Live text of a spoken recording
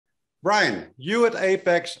Brian, you at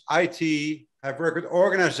Apex IT have worked with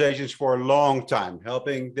organizations for a long time,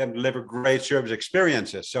 helping them deliver great service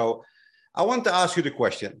experiences. So I want to ask you the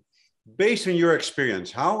question, based on your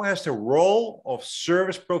experience, how has the role of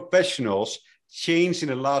service professionals changed in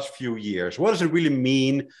the last few years? What does it really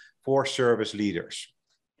mean for service leaders?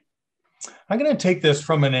 I'm going to take this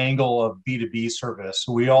from an angle of B2B service.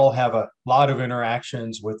 We all have a lot of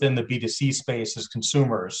interactions within the B2C space as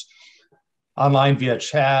consumers, online via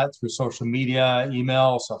chat, through social media,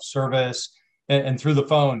 email, self-service, and through the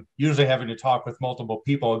phone, usually having to talk with multiple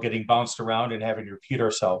people, getting bounced around and having to repeat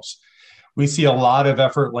ourselves. We see a lot of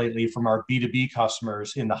effort lately from our B2B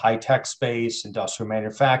customers in the high-tech space, industrial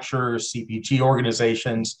manufacturers, CPG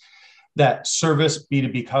organizations that service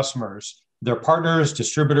B2B customers, their partners,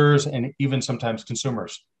 distributors, and even sometimes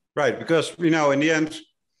consumers. Right, because in the end,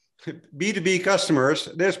 B2B customers,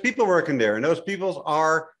 there's people working there, and those people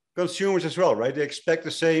are consumers as well, right? They expect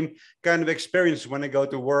the same kind of experience when they go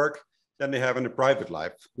to work than they have in the private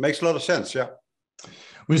life. Makes a lot of sense, yeah.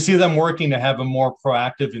 We see them working to have a more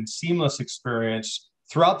proactive and seamless experience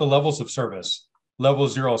throughout the levels of service. Level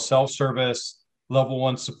 0 self-service, level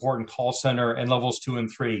 1 support and call center, and levels 2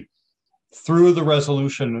 and 3 through the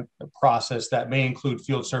resolution process that may include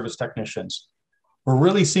field service technicians. We're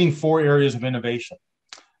really seeing 4 areas of innovation.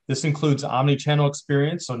 This includes omni-channel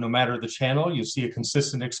experience, so no matter the channel, you see a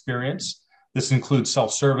consistent experience. This includes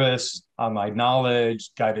self-service, online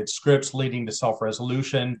knowledge, guided scripts leading to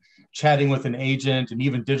self-resolution, chatting with an agent, and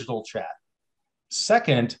even digital chat.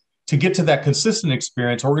 Second, to get to that consistent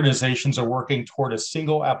experience, organizations are working toward a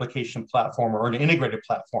single application platform or an integrated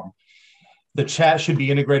platform. The chat should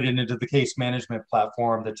be integrated into the case management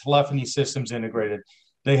platform, the telephony system's integrated.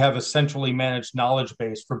 They have a centrally managed knowledge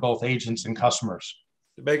base for both agents and customers.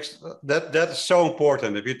 That is so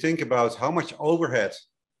important. If you think about how much overhead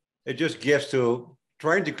it just gives to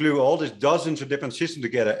trying to glue all these dozens of different systems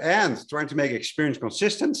together and trying to make experience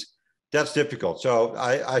consistent, that's difficult. So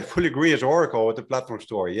I fully agree as Oracle with the platform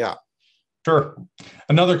story. Yeah. Sure.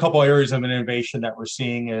 Another couple areas of innovation that we're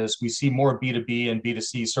seeing is we see more B2B and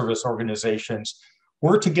B2C service organizations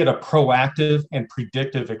work to get a proactive and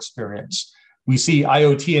predictive experience. We see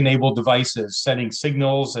IoT-enabled devices sending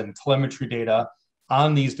signals and telemetry data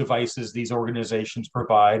on these devices these organizations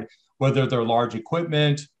provide, whether they're large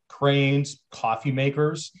equipment, cranes, coffee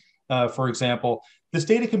makers, for example. This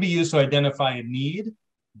data can be used to identify a need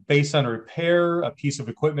based on a repair, a piece of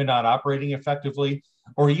equipment not operating effectively,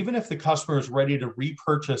 or even if the customer is ready to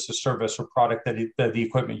repurchase a service or product that the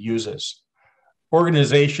equipment uses.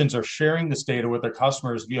 Organizations are sharing this data with their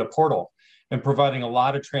customers via portal and providing a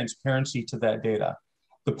lot of transparency to that data.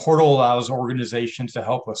 The portal allows organizations to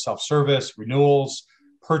help with self-service, renewals,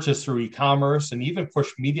 purchase through e-commerce, and even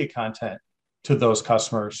push media content to those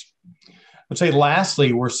customers. I'd say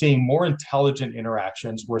lastly, we're seeing more intelligent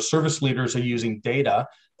interactions where service leaders are using data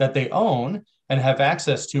that they own and have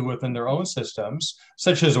access to within their own systems,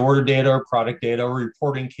 such as order data or product data or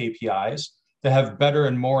reporting KPIs, to have better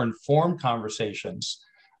and more informed conversations.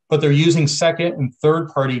 But they're using second and third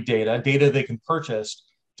party data they can purchase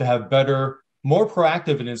to have better, more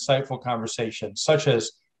proactive and insightful conversations, such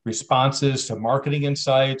as responses to marketing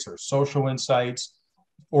insights or social insights,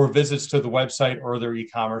 or visits to the website or their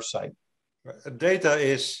e-commerce site. Data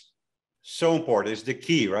is so important. It's the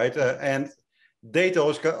key, right? And data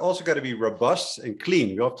also got to be robust and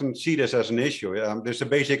clean. We often see this as an issue. There's a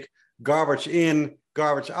basic garbage in,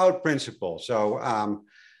 garbage out principle. So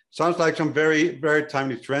sounds like some very, very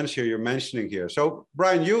timely trends here you're mentioning here. So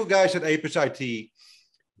Brian, you guys at Apex IT,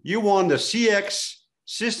 you won the CX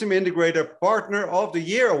System Integrator Partner of the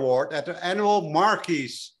Year Award at the annual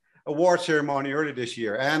Marquis Award ceremony earlier this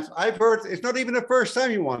year. And I've heard it's not even the first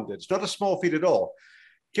time you won it. It's not a small feat at all.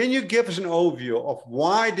 Can you give us an overview of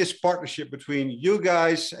why this partnership between you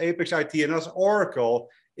guys, Apex IT, and us, Oracle,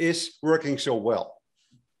 is working so well?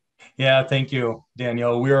 Yeah, thank you,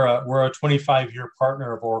 Daniel. We're a 25-year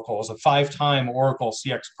partner of Oracle, a 5-time Oracle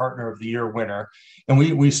CX Partner of the Year winner. And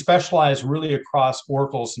we specialize really across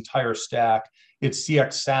Oracle's entire stack. It's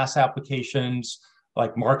CX SaaS applications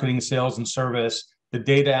like marketing, sales, and service, the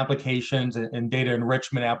data applications and data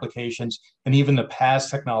enrichment applications, and even the PaaS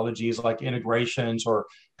technologies like integrations or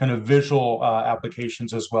kind of visual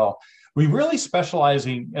applications as well. We really specialize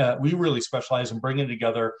in bringing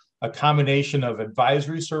together a combination of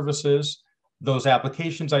advisory services, those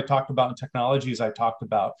applications I talked about and technologies I talked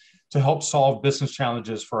about to help solve business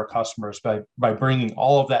challenges for our customers by bringing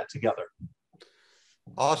all of that together.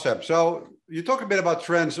 Awesome. So you talked a bit about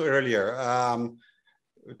trends earlier.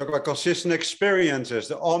 We talk about consistent experiences,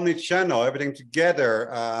 the omni-channel, everything together,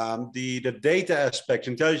 the data aspects,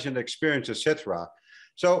 intelligent experience, etc.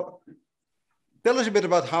 So tell us a bit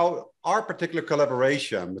about how our particular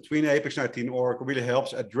collaboration between Apex 19 and Oracle really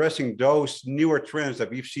helps addressing those newer trends that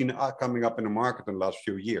we've seen coming up in the market in the last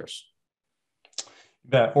few years.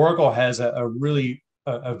 That Oracle has a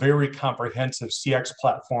very comprehensive CX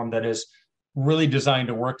platform that is really designed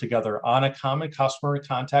to work together on a common customer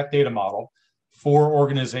contact data model for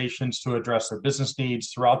organizations to address their business needs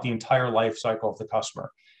throughout the entire life cycle of the customer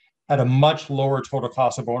at a much lower total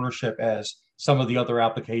cost of ownership as some of the other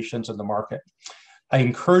applications in the market. I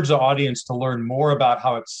encourage the audience to learn more about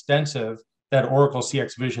how extensive that Oracle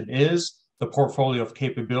CX vision is, the portfolio of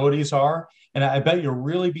capabilities are, and I bet you'll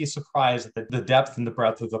really be surprised at the depth and the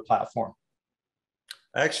breadth of the platform.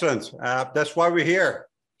 Excellent. That's why we're here,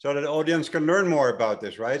 so that the audience can learn more about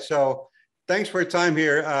this, right? So thanks for your time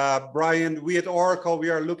here, Brian. We at Oracle, we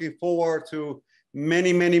are looking forward to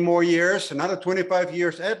many, many more years, another 25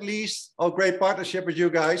 years at least, of great partnership with you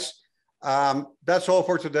guys. That's all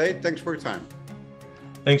for today. Thanks for your time.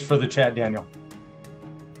 Thanks for the chat, Daniel.